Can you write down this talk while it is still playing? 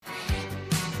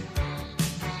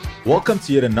Welcome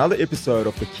to yet another episode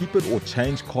of the Keep It or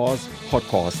Change Cars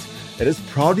podcast. It is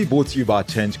proudly brought to you by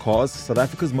Change Cars, South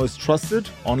Africa's most trusted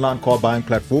online car buying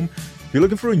platform. If you're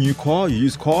looking for a new car,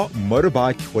 used car,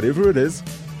 motorbike, whatever it is,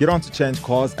 get on to Change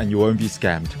Cars and you won't be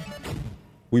scammed.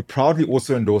 We proudly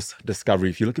also endorse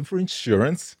Discovery. If you're looking for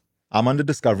insurance, I'm under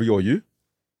Discovery, or you? Of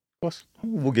course.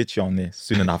 We'll get you on there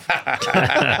soon enough. No,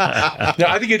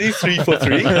 I think it is 3 for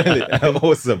 3. Really?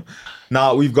 Awesome.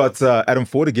 Now we've got Adam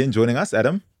Ford again joining us.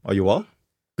 Adam, are you well?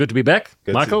 Good to be back.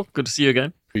 Good Michael, good to see you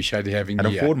again. Appreciate having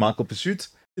Adam me. Ford, Michael Pursuit,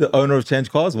 the owner of Change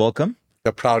Cars. Welcome.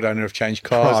 The proud owner of Change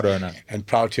Cars. Proud owner. And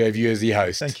proud to have you as the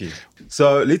host. Thank you.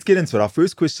 So let's get into it. Our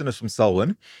first question is from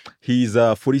Selwyn. He's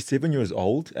 47 years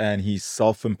old and he's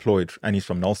self-employed and he's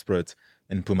from Nelspruit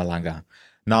in Mpumalanga.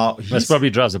 Now, That's probably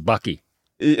drives a bucky.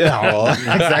 Yeah, well,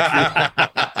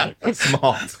 exactly.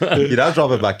 Smart. He does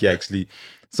drive a bucky, actually.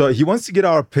 So he wants to get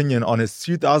our opinion on his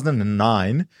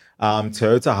 2009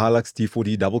 Toyota Hilux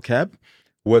T4D double cab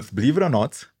with, believe it or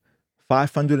not,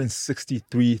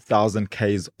 563,000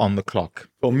 Ks on the clock.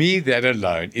 For me, that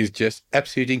alone is just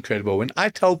absolutely incredible. When I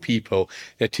tell people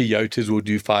that Toyotas will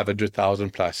do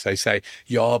 500,000 plus, they say,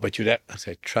 yeah, but you'd have, I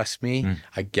say, trust me,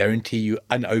 I guarantee you,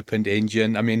 unopened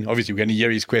engine. I mean, obviously, we're going to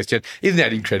hear his question. Isn't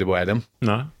that incredible, Adam?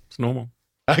 No, it's normal.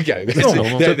 Okay. It's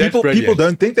normal. So people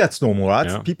don't think that's normal, right?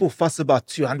 Yeah. People fuss about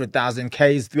 200,000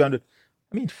 Ks, 300.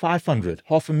 I mean, 500,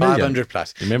 500,000. 500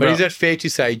 plus. Remember, but is that fair to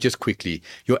say, just quickly,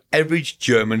 your average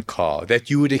German car that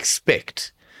you would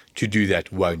expect to do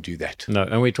that won't do that? No,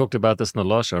 and we talked about this in the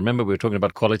last show. Remember, we were talking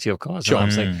about quality of cars. Sure. And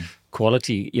I'm saying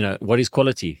quality, what is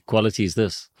quality? Quality is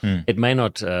this. It may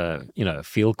not,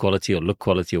 feel quality or look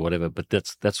quality or whatever, but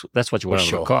that's what you want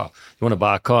out of a car. You want to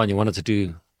buy a car and you want it to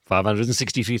do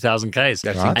 563,000 Ks.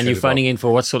 That's and you're phoning in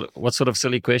for what sort of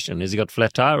silly question? Has he got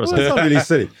flat tire or Well, something? it's not really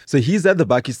silly. So he's had the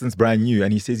bucky since brand new,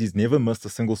 and he says he's never missed a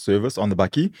single service on the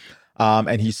bucky,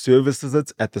 and he services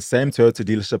it at the same Toyota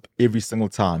dealership every single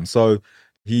time. So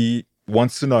he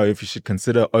wants to know if you should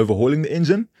consider overhauling the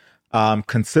engine,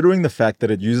 considering the fact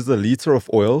that it uses a liter of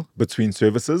oil between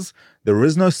services. There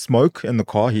is no smoke in the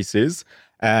car, he says,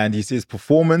 and he says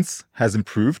performance has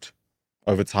improved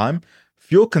over time.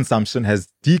 Fuel consumption has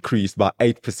decreased by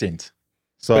 8%.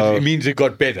 So But it means it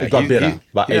got better. It got better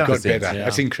by 8%. It got better. Yeah.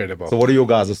 That's incredible. So what are your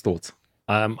guys' thoughts?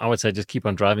 I would say just keep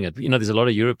on driving it. There's a lot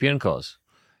of European cars,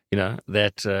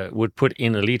 that would put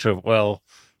in a liter of oil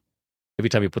every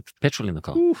time you put petrol in the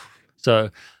car. Oof. So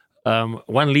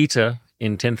 1 liter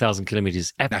in 10,000 kilometers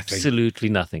is absolutely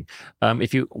nothing.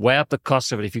 If you weigh up the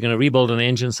cost of it, if you're going to rebuild an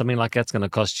engine, something like that's going to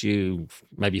cost you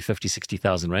maybe 50,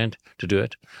 60,000 Rand to do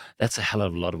it. That's a hell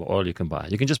of a lot of oil you can buy.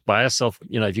 You can just buy yourself, if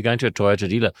you're going to a Toyota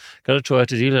dealer, go to a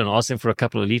Toyota dealer and ask them for a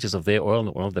couple of liters of their oil,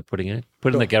 the oil they're putting in it.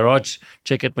 Put it in the garage,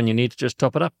 check it when you need to just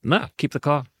top it up. No, keep the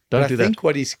car. Don't do I that. think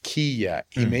what is key here,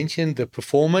 he mentioned the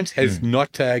performance has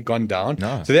not gone down.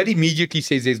 No. So that immediately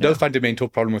says there's no fundamental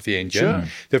problem with the engine. Sure.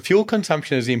 The fuel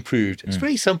consumption has improved. It's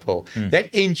very simple. That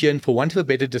engine, for want of a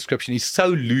better description, is so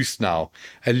loose now.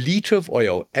 A liter of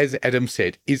oil, as Adam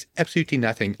said, is absolutely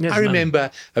nothing. Yes, I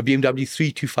remember a BMW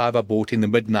 325 I bought in the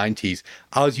mid-90s.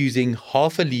 I was using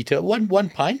half a liter, one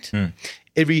pint,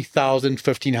 every 1,000,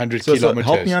 1,500 So kilometers.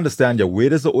 help me understand, where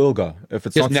does the oil go? If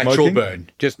it's Just not natural smoking? burn.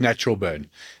 Just natural burn.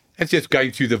 It's just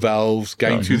going through the valves,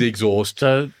 going through the exhaust.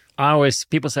 So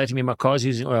people say to me, my car's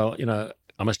using oil,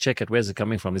 I must check it. Where's it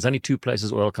coming from? There's only 2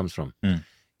 places oil comes from. It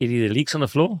either leaks on the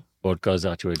floor or it goes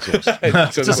out your exhaust.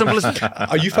 It's as simple as that.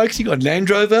 Are you focusing on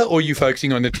Land Rover or are you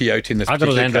focusing on the Toyota in this I've got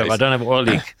a particular Land Rover. case? I don't have an oil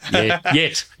leak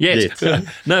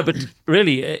yet. No, but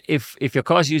really, if your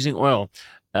car's using oil,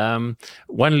 1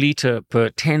 liter per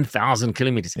 10,000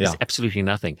 kilometers is absolutely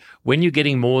nothing. When you're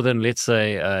getting more than, let's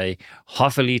say, a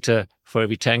half a liter for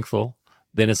every tank full,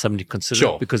 then it's something to consider,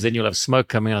 Sure. because then you'll have smoke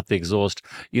coming out the exhaust.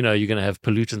 You're going to have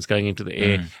pollutants going into the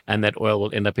air, and that oil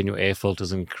will end up in your air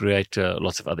filters and create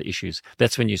lots of other issues.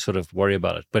 That's when you sort of worry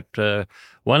about it. But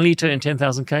 1 liter in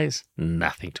 10,000 Ks,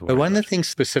 nothing to worry But one of about. the things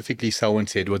specifically someone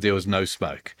said was there was no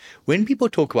smoke. When people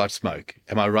talk about smoke,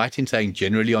 am I right in saying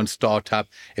generally on startup,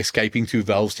 escaping through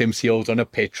valve stem seals on a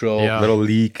petrol, Yeah. Little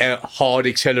leak. hard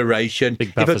acceleration? Big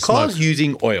If puff a of car's smoke.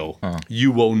 using oil,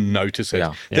 you will notice it.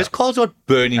 Yeah. This car's not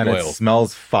burning And oil. it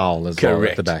smells foul as well at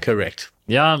Correct, the back. correct.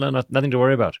 Yeah, no, nothing to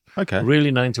worry about. Okay. Really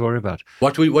nothing to worry about.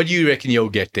 What do you reckon you'll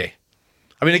get there?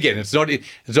 I mean, again, it's not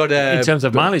a, In terms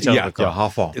of mileage out of the car. Yeah, how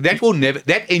far?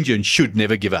 that engine should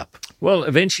never give up. Well,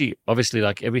 eventually, obviously,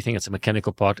 like everything, it's a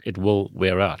mechanical part, it will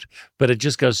wear out. But it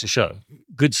just goes to show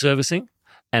good servicing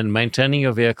and maintaining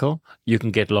your vehicle, you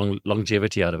can get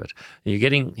longevity out of it. You're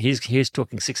getting, he's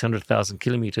talking 600,000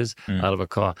 kilometers out of a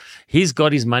car. He's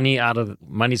got his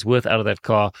money's worth out of that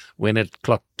car when it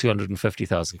clocked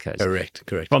 250,000 Ks.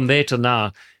 Correct. From there to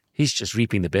now, he's just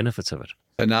reaping the benefits of it.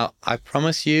 So now I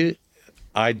promise you,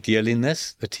 I deal in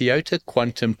this. The Toyota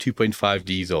Quantum 2.5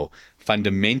 diesel,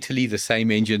 fundamentally the same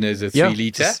engine as a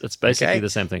 3-liter. It's basically the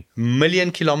same thing.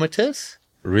 Million kilometers,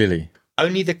 Really?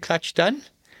 only the clutch done,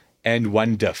 and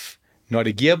one diff. Not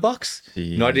a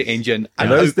gearbox, not an engine.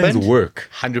 And those unopened, things work.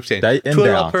 100%. Day in, Tour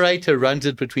day out. operator runs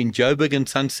it between Joburg and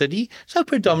Sun City, so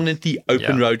predominantly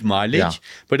open road mileage,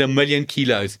 but 1 million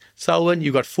kilos. Selwyn,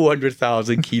 you've got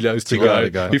 400,000 kilos to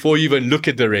go before you even look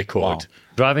at the record. Wow.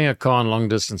 Driving a car on long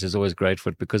distance is always great for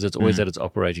it because it's always at its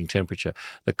operating temperature.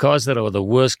 The cars that are the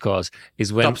worst cars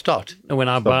is when Start. when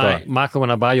I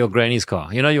buy your granny's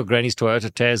car. You know your granny's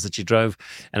Toyota Taz that you drove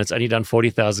and it's only done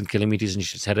 40,000 kilometers and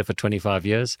she's had it for 25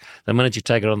 years. The minute you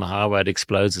take it on the highway, it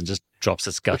explodes and just drops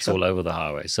its guts all over the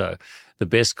highway. So the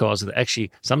best cars are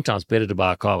actually sometimes better to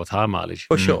buy a car with high mileage.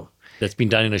 For sure. That's been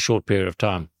done in a short period of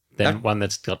time than one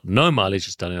that's got no mileage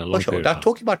that's done in a long period Now, of time.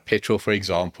 talking about petrol, for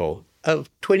example, a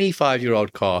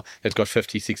 25-year-old car that's got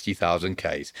 50, 60,000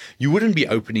 Ks, you wouldn't be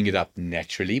opening it up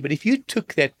naturally. But if you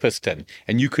took that piston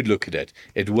and you could look at it,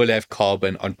 it will have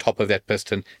carbon on top of that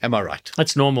piston. Am I right?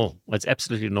 It's normal. It's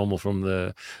absolutely normal from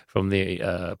the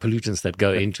pollutants that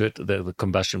go into it, the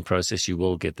combustion process. You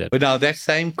will get that. But now that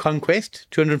same Conquest,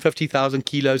 250,000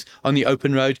 kilos on the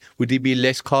open road, would there be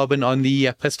less carbon on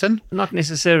the piston? Not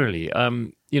necessarily.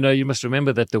 You must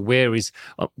remember that the wear is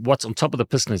what's on top of the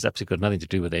piston has absolutely got nothing to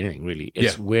do with anything, really.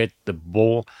 It's where the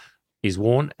bore is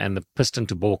worn and the piston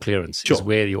to bore clearance is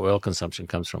where your oil consumption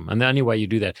comes from. And the only way you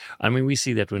do that, I mean, we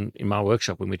see that in my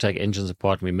workshop, when we take engines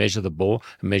apart and we measure the bore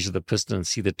and measure the piston and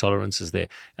see the tolerances there.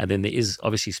 And then there is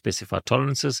obviously specified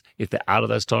tolerances. If they're out of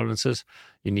those tolerances,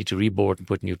 you need to rebore it and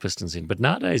put new pistons in. But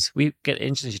nowadays, we get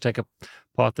engines, you take a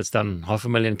part that's done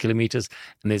 500,000 kilometers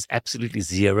and there's absolutely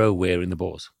zero wear in the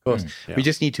bores. Of course. We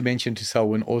just need to mention to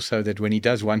Selwyn also that when he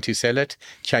does want to sell it,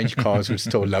 Change Cars would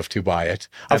still love to buy it.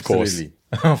 Of course.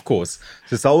 Of course.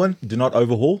 So Selwyn, do not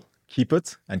overhaul, keep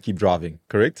it and keep driving,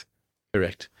 correct?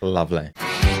 Correct. Lovely.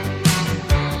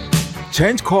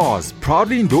 Change Cars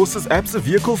proudly endorses Absa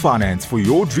Vehicle Finance for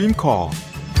your dream car.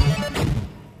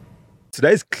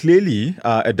 Today's clearly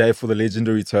a day for the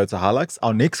legendary Toyota Hilux.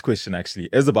 Our next question actually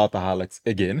is about the Hilux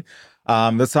again.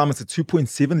 This time it's a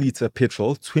 2.7 litre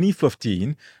petrol,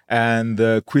 2015. And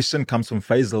the question comes from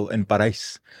Faisal in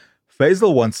Parys.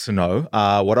 Faisal wants to know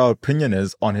what our opinion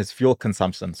is on his fuel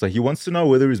consumption. So he wants to know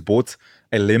whether he's bought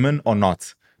a lemon or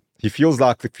not. He feels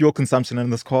like the fuel consumption in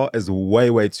this car is way,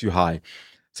 way too high.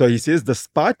 So he says,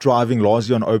 despite driving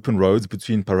largely on open roads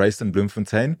between Parys and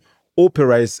Bloemfontein or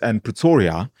Parys and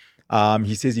Pretoria,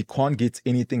 he says he can't get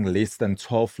anything less than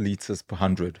 12 litres per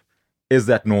 100. Is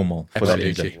that normal for that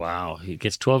engine? Wow. He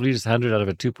gets 12 litres per 100 out of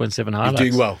a 2.7 Hilux. You're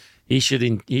doing well. He should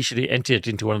enter it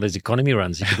into one of those economy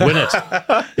runs. He could win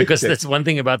it. Because that's one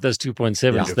thing about those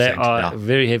 2.7s. They are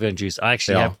very heavy on juice. I've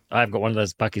got one of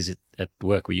those buckies at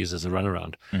work we use as a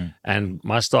runaround. And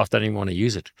my staff don't even want to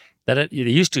use it. They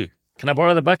used to. Can I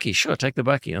borrow the bucky? Sure, take the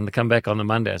bucky. And they come back on the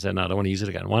Monday. I said, no, I don't want to use it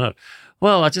again. Why not?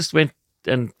 Well, I just went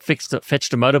and fetched a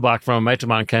motorbike from a mate of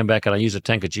mine, came back and I used a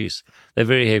tank of juice. They're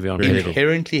very heavy on petrol.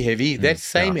 Inherently heavy. That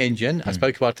same engine, I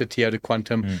spoke about the Toyota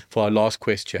Quantum for our last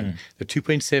question. The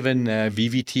 2.7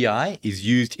 VVTi is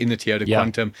used in the Toyota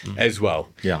Quantum as well.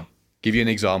 Yeah. Give you an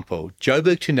example.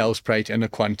 Joburg to Nelspruit and a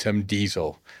Quantum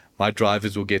diesel. My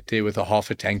drivers will get there with a half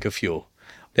a tank of fuel.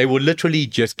 They will literally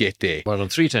just get there. Well, on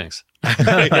 3 tanks.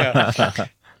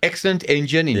 Excellent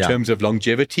engine in terms of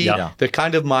longevity. The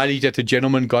kind of mileage that the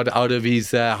gentleman got out of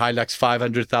his Hilux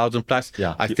 500,000 plus.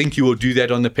 I think you will do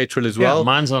that on the petrol as well.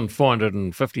 Mine's on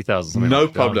 450,000. No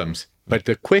problems. But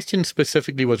the question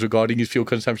specifically was regarding his fuel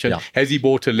consumption. Has he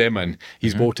bought a lemon?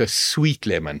 He's bought a sweet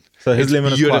lemon. So his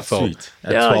lemon is quite sweet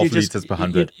at 12 litres per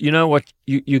 100. You know what?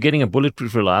 You're getting a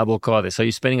bulletproof, reliable car there. So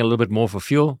you're spending a little bit more for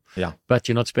fuel, but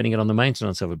you're not spending it on the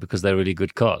maintenance of it because they're really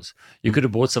good cars. You could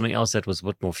have bought something else that was a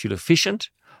bit more fuel efficient,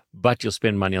 but you'll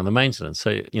spend money on the maintenance. So,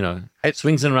 it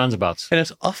swings and roundabouts. And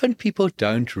it's often people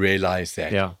don't realize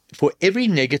that. For every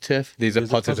negative, there's a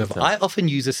positive. I often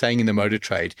use a saying in the motor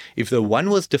trade, if the one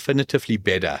was definitively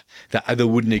better, the other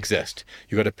wouldn't exist.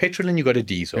 You got a petrol and you got a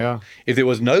diesel. If there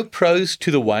was no pros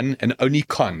to the one and only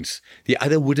cons, the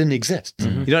other wouldn't exist. You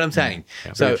know what I'm saying?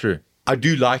 So very true. I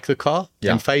do like the car.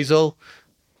 And Faisal,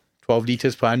 12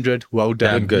 litres per 100, well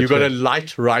done. You've got a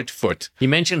light right foot. He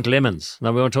mentioned lemons.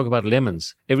 Now we want to talk about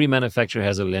lemons. Every manufacturer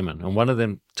has a lemon. And one of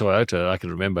them, Toyota, I can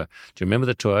remember. Do you remember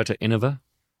the Toyota Innova?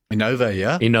 Innova,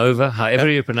 yeah. Innova, however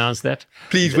you pronounce that.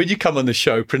 Please, when you come on the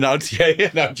show, pronounce no,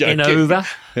 I'm joking. Innova.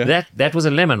 Yeah. That was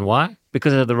a lemon. Why?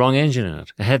 Because it had the wrong engine in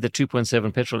it. It had the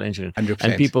 2.7 petrol engine in it. 100%.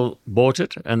 And people bought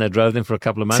it and they drove them for a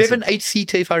couple of months.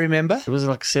 7-8-seater, if I remember. It was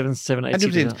like 7-8 100%.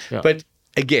 seater. Yeah. But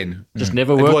again, just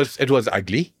never worked. It was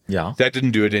ugly. Yeah. That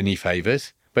didn't do it any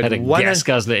favors. But had a gas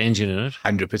guzzler engine in it.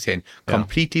 100%.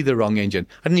 Completely the wrong engine.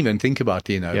 I didn't even think about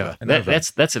the Innova. Yeah.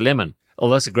 That's a lemon.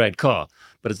 Although it's a great car,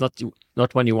 but it's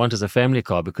not one you want as a family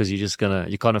car because you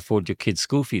can't afford your kids'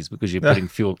 school fees because you're putting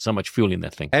so much fuel in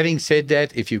that thing. Having said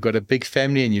that, if you've got a big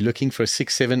family and you're looking for a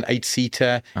 6, 7,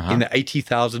 8-seater in the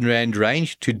 80,000 Rand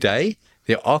range today,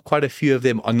 there are quite a few of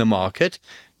them on the market.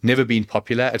 Never been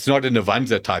popular. It's not an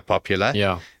Avanza type popular.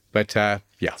 Yeah. But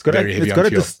it's got a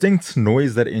distinct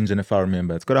noise, that engine, if I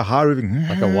remember. It's got a high revving,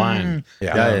 like a whine.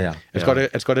 Yeah. Has it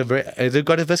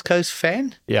got a viscose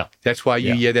fan? Yeah. That's why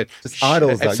you hear that. Just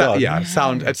idles like that. Yeah, it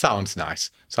sounds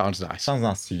nice. Sounds nice. Sounds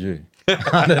nice to you.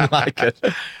 I don't like it.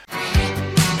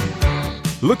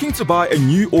 Looking to buy a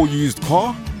new or used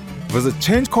car? Visit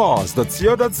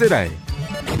changecars.co.za.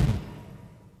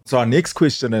 So our next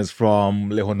question is from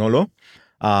Lehonolo.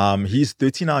 He's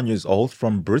 39 years old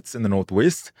from Brits in the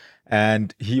Northwest,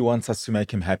 and he wants us to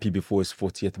make him happy before his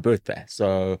 40th birthday.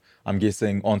 So I'm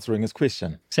guessing answering his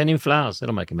question. Send him flowers.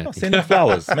 That'll make him happy. Send him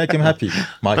flowers. Make him happy,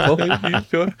 Michael.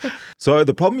 Sure. So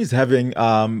the problem he's having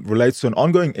relates to an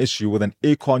ongoing issue with an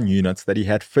aircon unit that he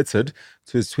had fitted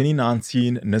to his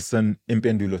 2019 Nissan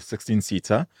Impendulo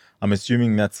 16-seater. I'm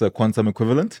assuming that's a quantum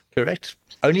equivalent. Correct.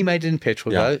 Only made in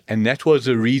petrol, though, and that was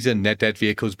the reason that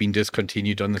vehicle's been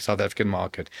discontinued on the South African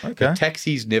market. Okay. The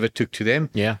taxis never took to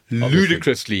them. Yeah.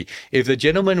 Ludicrously. If the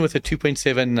gentleman with a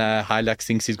 2.7 Hilux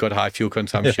thinks he's got high fuel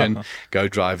consumption, go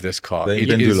drive this car. The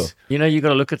Impendulo. You got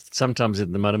to look at sometimes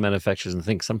at the motor manufacturers and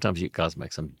think sometimes you guys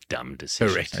make some dumb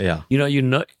decisions. Correct. Yeah.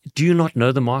 Do you not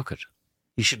know the market?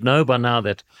 You should know by now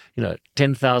that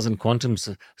 10,000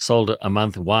 Quantums sold a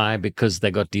month. Why? Because they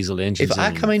got diesel engines. If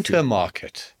I come into a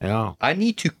market, I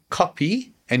need to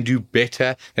copy and do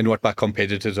better than what my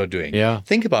competitors are doing. Yeah.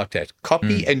 Think about that.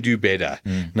 Copy and do better.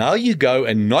 Now you go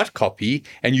and not copy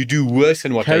and you do worse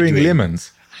than what they're doing. Carrying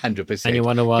lemons. 100%. And you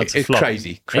wonder why it's a flop.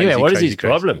 Crazy. Anyway, what is his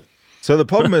problem? So the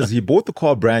problem is he bought the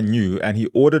car brand new and he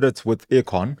ordered it with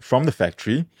aircon from the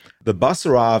factory. The bus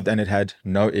arrived and it had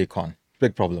no aircon.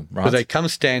 Big problem, right? So they come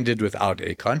standard without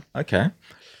aircon. Okay.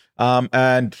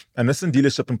 And a Nissan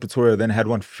dealership in Pretoria then had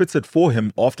one fitted for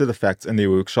him after the fact in their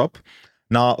workshop.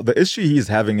 Now, the issue he's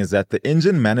having is that the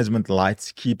engine management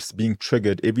light keeps being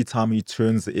triggered every time he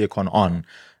turns the aircon on.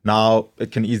 Now, it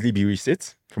can easily be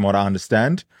reset, from what I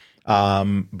understand.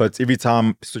 But every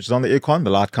time he switches on the aircon,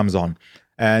 the light comes on.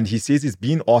 And he says he's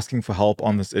been asking for help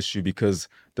on this issue because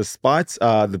despite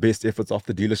the best efforts of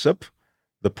the dealership,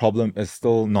 the problem is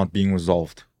still not being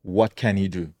resolved. What can he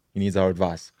do? He needs our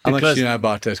advice. How much do you know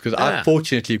about this? Because I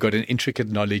fortunately got an intricate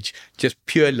knowledge, just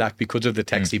pure luck because of the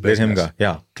taxi business. Let him go.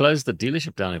 Yeah. Close the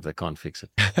dealership down if they can't fix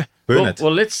it. Burn it.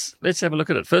 Well, let's have a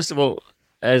look at it. First of all,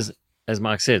 as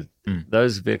Mike said,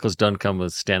 those vehicles don't come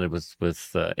with standard with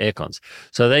aircons,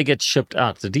 so they get shipped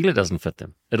out. The dealer doesn't fit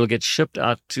them. It'll get shipped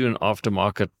out to an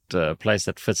aftermarket place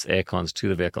that fits aircons to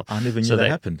the vehicle. I never knew that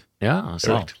happened. Yeah,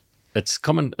 so it's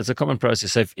common. It's a common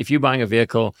process. So if you're buying a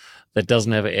vehicle that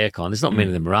doesn't have an aircon, there's not many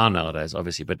of them around nowadays,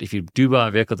 obviously. But if you do buy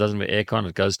a vehicle that doesn't have aircon,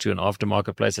 it goes to an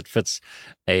aftermarket place that fits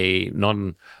a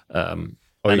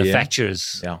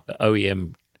manufacturer's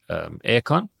OEM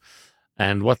aircon.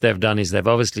 And what they've done is they've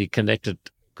obviously connected,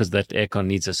 because that aircon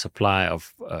needs a supply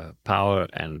of power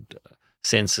and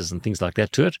sensors and things like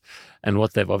that to it. And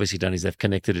what they've obviously done is they've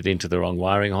connected it into the wrong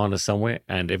wiring harness somewhere.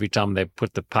 And every time they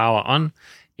put the power on,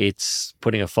 it's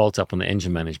putting a fault up on the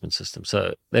engine management system.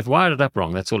 So they've wired it up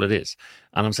wrong. That's all it is.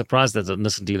 And I'm surprised that the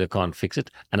Nissan dealer can't fix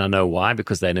it. And I know why,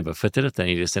 because they never fitted it. They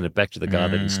need to send it back to the guy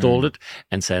that installed it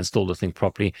and say, install the thing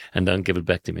properly and don't give it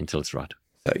back to him until it's right.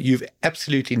 So you've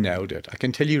absolutely nailed it. I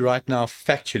can tell you right now,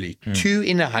 factually, 2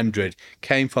 in 100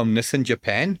 came from Nissan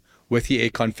Japan with the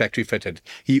aircon factory fitted.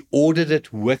 He ordered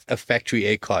it with a factory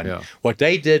aircon. Yeah. What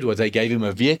they did was they gave him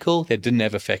a vehicle that didn't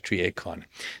have a factory aircon.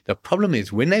 The problem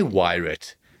is when they wire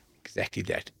it, exactly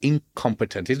that,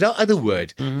 incompetent. There's no other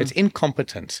word. It's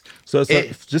incompetence. So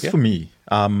just for me,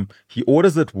 he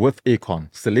orders it with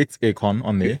aircon, selects aircon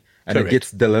on there, and it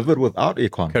gets delivered without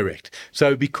aircon. Correct.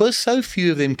 So because so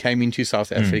few of them came into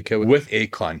South Africa with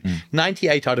aircon,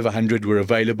 98 out of 100 were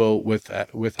available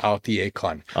without the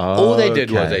aircon. All they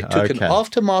did was they took an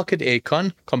aftermarket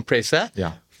aircon compressor,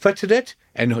 fitted it,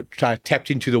 and tapped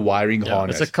into the wiring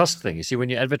harness. It's a cost thing. You see, when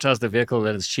you advertise the vehicle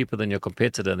that it's cheaper than your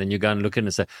competitor, then you go and look in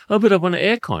and say, oh, but I want an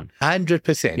aircon.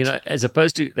 100%. As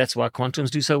opposed to, that's why Quantums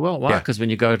do so well. Why? Because when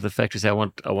you go to the factory, say, I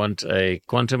want a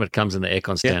Quantum, it comes in the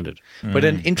aircon standard. But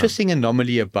an interesting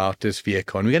anomaly about this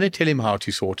vehicle, and we're going to tell him how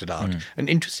to sort it out. An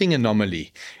interesting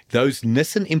anomaly. Those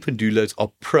Nissan Impendulas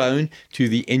are prone to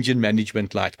the engine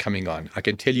management light coming on. I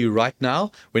can tell you right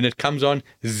now, when it comes on,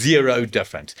 zero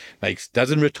difference.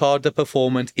 Doesn't retard the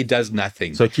performance. It does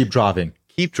nothing. So keep driving.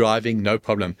 Keep driving, no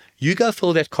problem. You go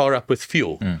fill that car up with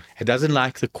fuel. It doesn't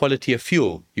like the quality of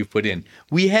fuel you've put in.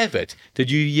 We have it. Did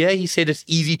you hear? He said it's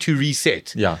easy to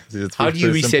reset. Yeah. How do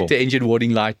you reset the engine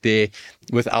warning light there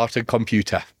without a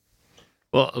computer?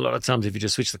 Well, a lot of times if you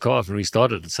just switch the car off and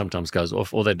restart it, it sometimes goes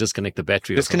off, or they disconnect the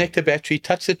battery. Disconnect the battery,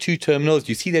 touch the two terminals.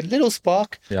 You see that little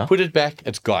spark? Put it back,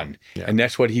 it's gone. And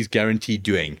that's what he's guaranteed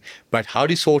doing. But how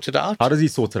do you sort it out? How does he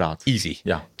sort it out? Easy.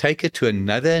 Yeah. Take it to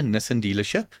another Nissan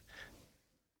dealership.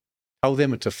 Tell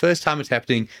them it's the first time it's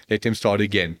happening. Let them start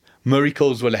again.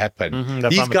 Miracles will happen.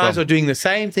 These guys are doing the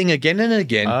same thing again and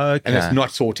again, and it's not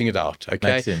sorting it out. Okay,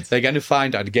 Makes sense. They're going to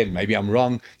find out again. Maybe I'm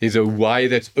wrong. There's a wire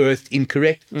that's earthed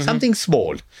incorrect. Something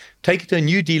small. Take it to a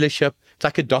new dealership. It's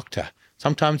like a doctor.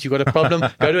 Sometimes you've got a problem,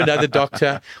 go to another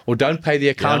doctor, or don't pay the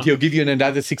account. He'll give you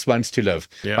another 6 months to live.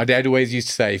 My dad always used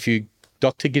to say, if you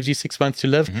doctor gives you 6 months to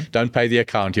live, don't pay the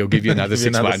account. He'll give you another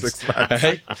 6 months.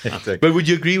 Okay? But would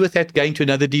you agree with that, going to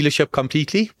another dealership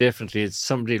completely? Definitely. It's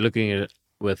somebody looking at it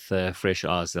with fresh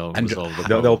eyes. They'll resolve the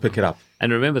problem. They'll pick it up.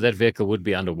 And remember, that vehicle would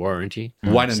be under warranty.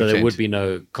 100%. So there would be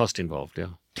no cost involved. Yeah.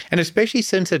 And especially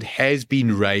since it has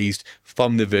been raised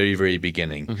from the very, very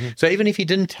beginning. So even if you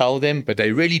didn't tell them, but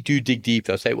they really do dig deep,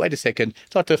 they'll say, wait a second,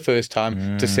 it's not the first time,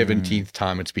 it's the 17th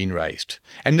time it's been raised.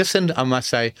 And Nissan, I must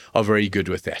say, are very good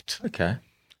with that. Okay.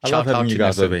 I love having you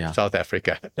guys over here. South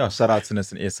Africa. Yeah, shout out to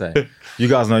Nissan SA. You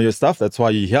guys know your stuff. That's why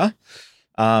you're here.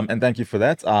 And thank you for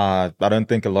that. I don't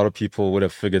think a lot of people would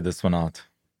have figured this one out.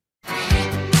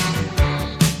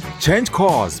 Change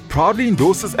Cars proudly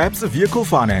endorses Absa Vehicle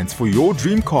Finance for your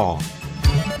dream car.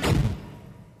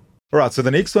 All right, so the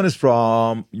next one is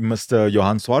from Mr.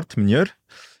 Johan Swart, meneer.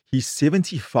 He's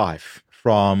 75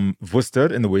 from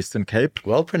Worcester in the Western Cape.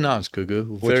 Well pronounced, Gugu.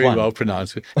 Which Very one? well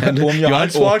pronounced. And Johan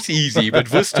Swart's easy,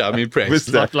 but Worcester, I'm impressed.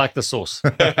 It's not like the sauce.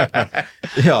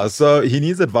 Yeah, so he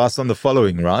needs advice on the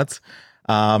following, right?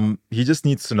 He just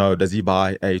needs to know, does he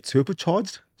buy a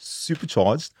turbocharged,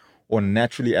 supercharged, or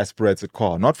naturally aspirated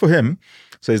car? Not for him.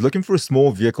 So he's looking for a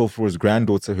small vehicle for his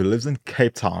granddaughter who lives in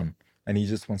Cape Town, and he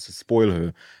just wants to spoil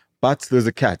her. But there's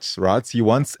a catch, right? He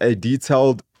wants a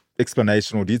detailed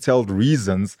explanation or detailed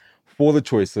reasons for the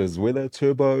choices, whether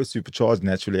turbo, supercharged,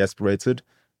 naturally aspirated,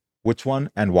 which one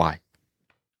and why.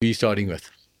 Who are you starting with?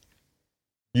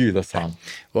 You this time.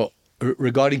 Well,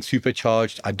 regarding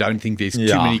supercharged, I don't think there's too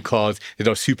many cars that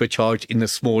are supercharged in the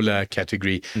smaller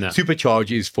category. No.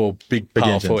 Supercharged is for big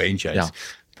powerful engines. Yeah.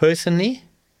 Personally,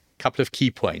 couple of key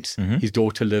points. His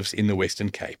daughter lives in the Western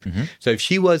Cape. So if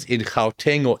she was in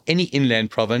Gauteng or any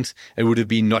inland province, it would have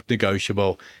been not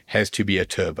negotiable, has to be a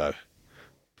turbo.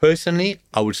 Personally,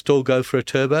 I would still go for a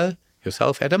turbo.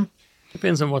 Yourself, Adam?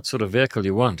 Depends on what sort of vehicle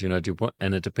you want,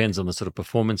 and it depends on the sort of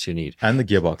performance you need. And the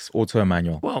gearbox, auto or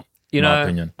manual. Well, my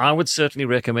opinion. I would certainly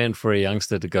recommend for a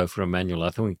youngster to go for a manual.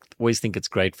 I always think it's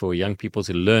great for young people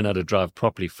to learn how to drive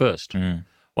properly first.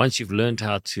 Once you've learned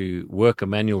how to work a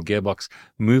manual gearbox,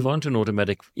 move on to an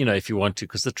automatic, if you want to,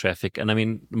 because the traffic, and I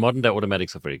mean, modern day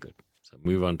automatics are very good. So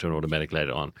move on to an automatic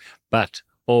later on. But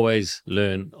always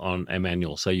learn on a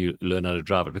manual so you learn how to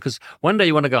drive it. Because one day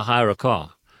you want to go hire a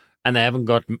car and they haven't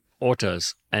got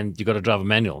autos and you got to drive a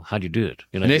manual. How do you do it?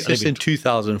 Unless it's in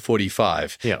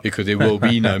 2045, because there will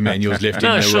be no manuals left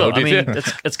in the world. I mean,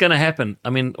 it's going to happen. I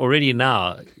mean, already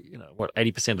now,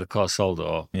 80% of the cars sold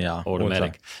are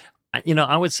automatic.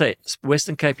 I would say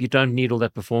Western Cape, you don't need all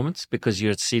that performance because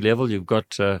you're at sea level. You've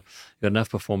got enough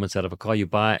performance out of a car. You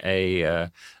buy a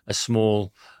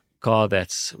small car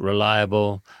that's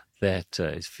reliable, that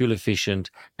is fuel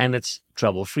efficient, and it's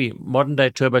trouble-free.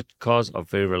 Modern-day turbo cars are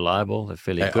very reliable. They're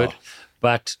fairly good.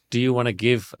 But do you want to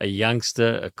give a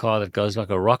youngster a car that goes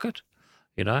like a rocket,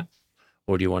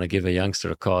 or do you want to give a youngster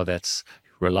a car that's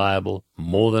reliable,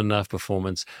 more than enough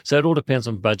performance? So it all depends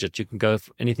on budget. You can go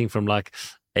for anything from like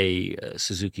a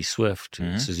Suzuki Swift,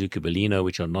 Suzuki Baleno,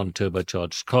 which are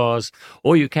non-turbocharged cars,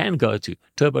 or you can go to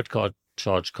turbocharged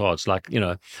cars. Like,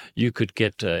 you could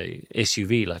get a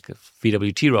SUV like a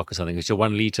VW T-Roc or something. It's a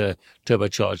 1 liter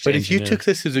turbocharged But engine. if you took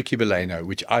the Suzuki Baleno,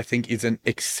 which I think is an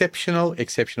exceptional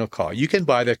car, you can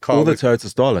buy that car. Or the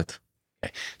Toyota Starlet.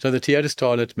 So the Toyota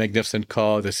Starlet, magnificent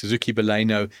car. The Suzuki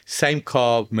Baleno, same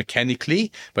car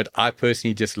mechanically, but I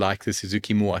personally just like the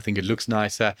Suzuki more. I think it looks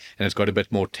nicer and it's got a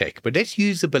bit more tech. But let's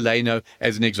use the Baleno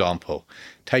as an example.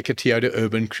 Take a Toyota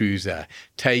Urban Cruiser,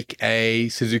 take a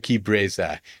Suzuki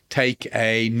Brezza, take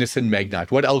a Nissan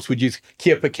Magnite. What else would you?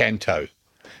 Kia Picanto.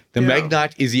 The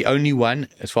Magnite is the only one,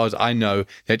 as far as I know,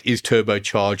 that is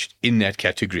turbocharged in that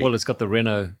category. Well, it's got the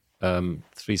Renault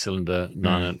 3-cylinder,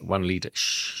 1 litre.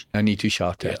 Shh. I need to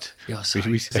shout that. Yeah,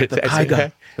 sorry.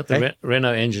 Got the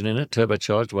Renault engine in it,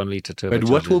 turbocharged, 1 litre turbocharged. But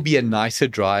what will be a nicer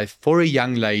drive for a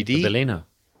young lady? The Baleno,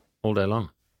 all day long.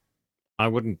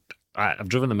 I've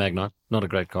driven the Magnite, not a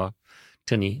great car.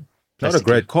 Tinny. Not a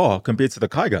great car compared to the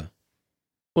Kiger.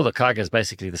 Well, the Kiger is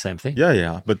basically the same thing.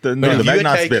 Yeah. But the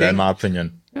Magnite's better, in my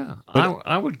opinion. Yeah,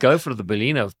 I would go for the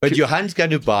Baleno. But Johan's going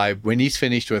to buy, when he's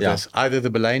finished with us, either the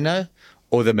Baleno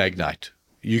or the Magnite.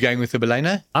 You going with the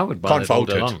Baleno? I would buy that all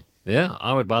day long. Yeah,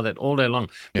 I would buy that all day long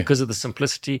because of the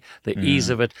simplicity, the ease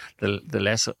of it,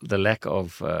 the lack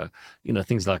of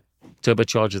things like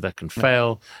turbocharger that can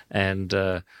fail, and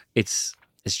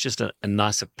it's just a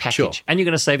nicer package, and you're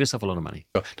going to save yourself a lot of money.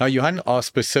 Now, Johan asked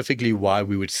specifically why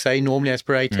we would say normally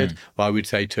aspirated, why we'd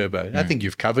say turbo. I think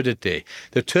you've covered it there.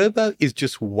 The turbo is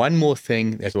just one more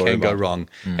thing that can go wrong.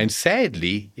 And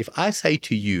sadly, if I say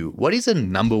to you, what is the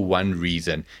number one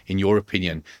reason, in your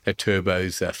opinion, that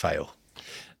turbos fail?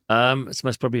 It's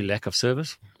most probably lack of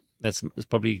service. It's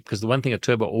probably because the one thing a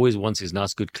turbo always wants is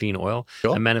nice, good, clean oil.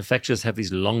 Sure. And manufacturers have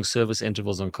these long service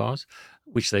intervals on cars,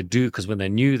 which they do because when they're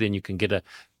new, then you can give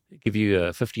you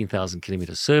a 15,000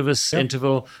 kilometer service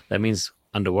interval. That means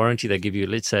under warranty, they give you,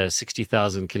 let's say, a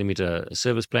 60,000 kilometer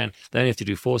service plan. They only have to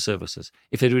do 4 services.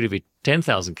 If they do it every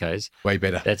 10,000 Ks, way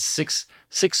better. That's six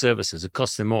services. It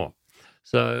costs them more.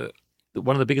 So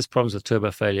one of the biggest problems with turbo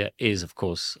failure is, of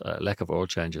course, lack of oil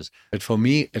changes. But for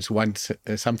me, it's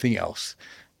something else.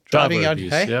 Driver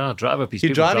abuse.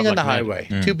 You're driving on the highway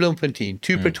to Bloemfontein,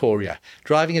 to Pretoria,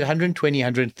 driving at 120,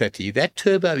 130. That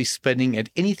turbo is spinning at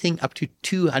anything up to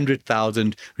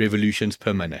 200,000 revolutions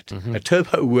per minute. A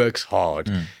turbo works hard.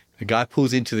 The guy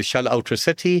pulls into the Shell Ultra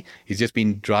City. He's just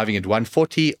been driving at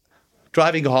 140.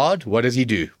 Driving hard, what does he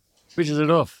do? Switches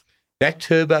it off. That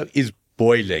turbo is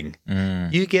boiling.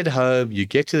 You get home, you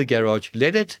get to the garage,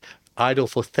 let it idle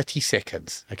for 30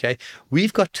 seconds, okay?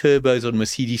 We've got turbos on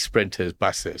Mercedes Sprinters,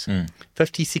 buses,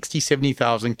 50, 60,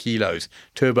 70,000 kilos.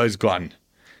 Turbo's gone.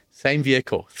 Same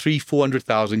vehicle,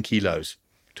 400,000 kilos.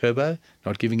 Turbo,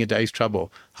 not giving a day's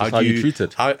trouble. How do you treat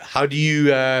it? How do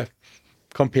you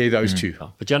compare those two?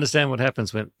 But you understand what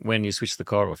happens when you switch the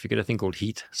car off. You get a thing called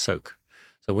heat soak.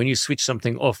 So when you switch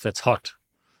something off that's hot,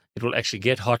 it will actually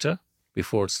get hotter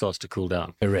before it starts to cool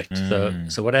down. Correct.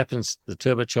 So what happens, the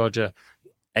turbocharger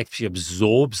actually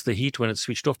absorbs the heat when it's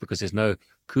switched off because there's no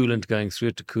coolant going through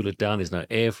it to cool it down. There's no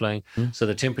air flowing. So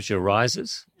the temperature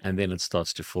rises and then it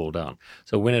starts to fall down.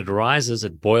 So when it rises,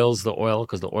 it boils the oil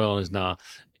because the oil is now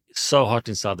so hot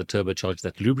inside the turbocharger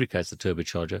that lubricates the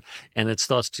turbocharger and it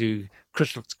starts to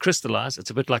crystallize. It's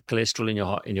a bit like cholesterol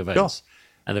in your veins. Sure.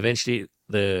 And eventually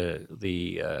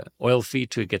the oil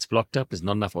feed to it gets blocked up. There's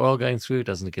not enough oil going through. It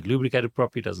doesn't get lubricated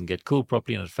properly, doesn't get cooled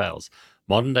properly, and it fails.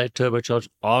 Modern day turbochargers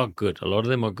are good. A lot of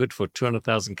them are good for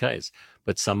 200,000 Ks,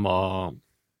 but some are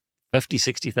 50,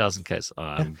 60,000 Ks.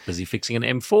 I'm busy fixing an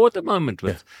M4 at the moment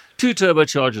with 2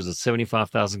 turbochargers at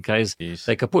 75,000 Ks. Yes.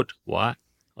 They're kaput. Why?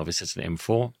 Obviously, it's an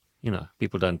M4.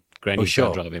 People don't don't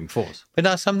drive M4s. But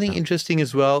now something interesting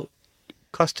as well.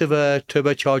 Cost of a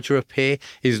turbocharger repair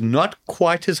is not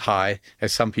quite as high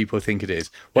as some people think it is.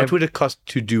 What would it cost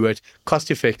to do it cost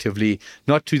effectively,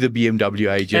 not to the BMW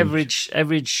agent?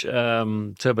 Average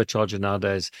turbocharger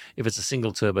nowadays, if it's a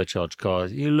single turbocharged car,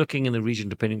 you're looking in the region,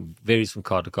 varies from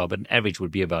car to car, but an average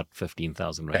would be about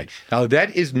 15,000 rand. Okay. Now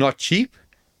that is not cheap,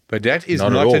 but that is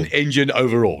not an engine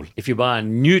overall. If you buy a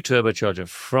new turbocharger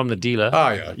from the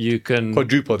dealer, you can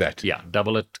quadruple that. Yeah,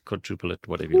 double it, quadruple it,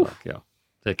 whatever you like. Yeah.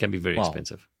 That can be very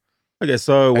expensive. Okay,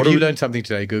 so have you learned something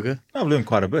today, Guga? I've learned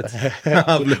quite a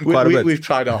bit. We've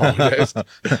tried our hardest.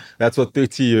 That's what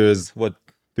 30 years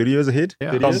ahead?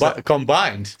 Yeah.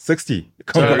 Combined. 60.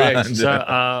 So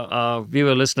our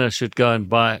viewer listener should go and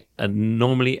buy a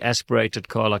normally aspirated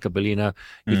car like a Baleno,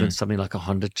 even something like a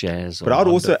Honda Jazz. But I'd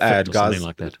also add, guys,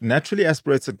 like that. Naturally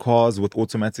aspirated cars with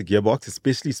automatic gearbox,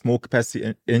 especially small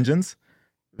capacity engines,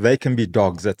 they can be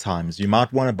dogs at times. You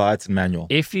might want to buy it in manual.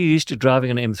 If you're used to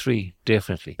driving an M3,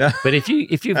 definitely. But if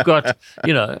you've got,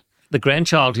 the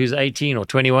grandchild who's 18 or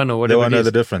 21 or whatever, they won't know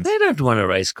the difference. They don't want a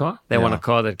race car. They want a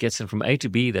car that gets them from A to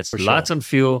B. That's lights on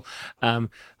fuel.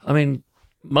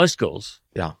 Most girls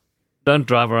don't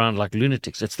drive around like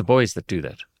lunatics. It's the boys that do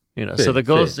that. So the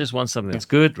girls fair. just want something that's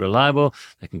good, reliable.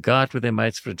 They can go out with their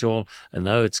mates for a jol and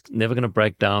know it's never going to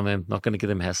break down them, not going to give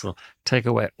them hassle. Take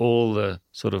away all the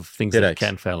sort of things that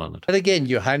can fail on it. But again,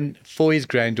 Johan, for his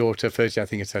granddaughter, firstly, I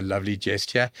think it's a lovely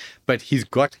gesture, but he's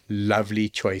got lovely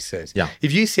choices. Yeah.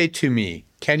 If you said to me,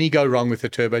 can he go wrong with a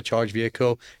turbocharged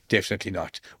vehicle? Definitely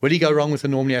not. Will he go wrong with a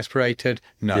normally aspirated?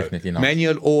 No. Definitely not.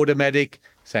 Manual or automatic?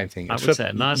 Same thing. I would say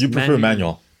a nice You prefer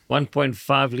manual?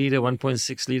 1.5 liter,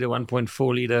 1.6 liter,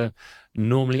 1.4 liter,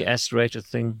 normally aspirated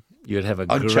thing. You'd have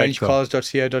a on great car.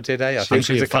 changecars.co.za. I I'm think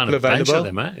sure there's you a couple find a bunch of available.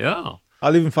 them, eh? Yeah.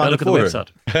 I'll even find Look it at the for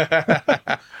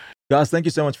website. Guys, thank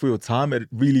you so much for your time. It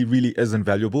really, really is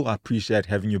invaluable. I appreciate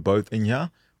having you both in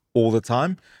here all the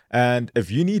time. And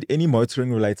if you need any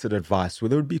motoring related advice,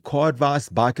 whether it be car advice,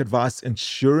 bike advice,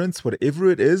 insurance, whatever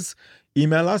it is,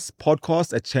 email us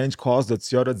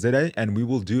podcast@changecars.co.za and we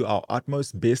will do our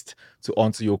utmost best to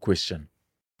answer your question.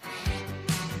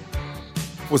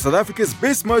 For South Africa's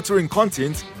best motoring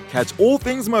content, catch all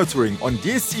things motoring on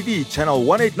DSTV channel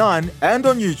 189 and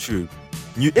on YouTube.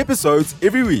 New episodes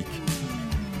every week.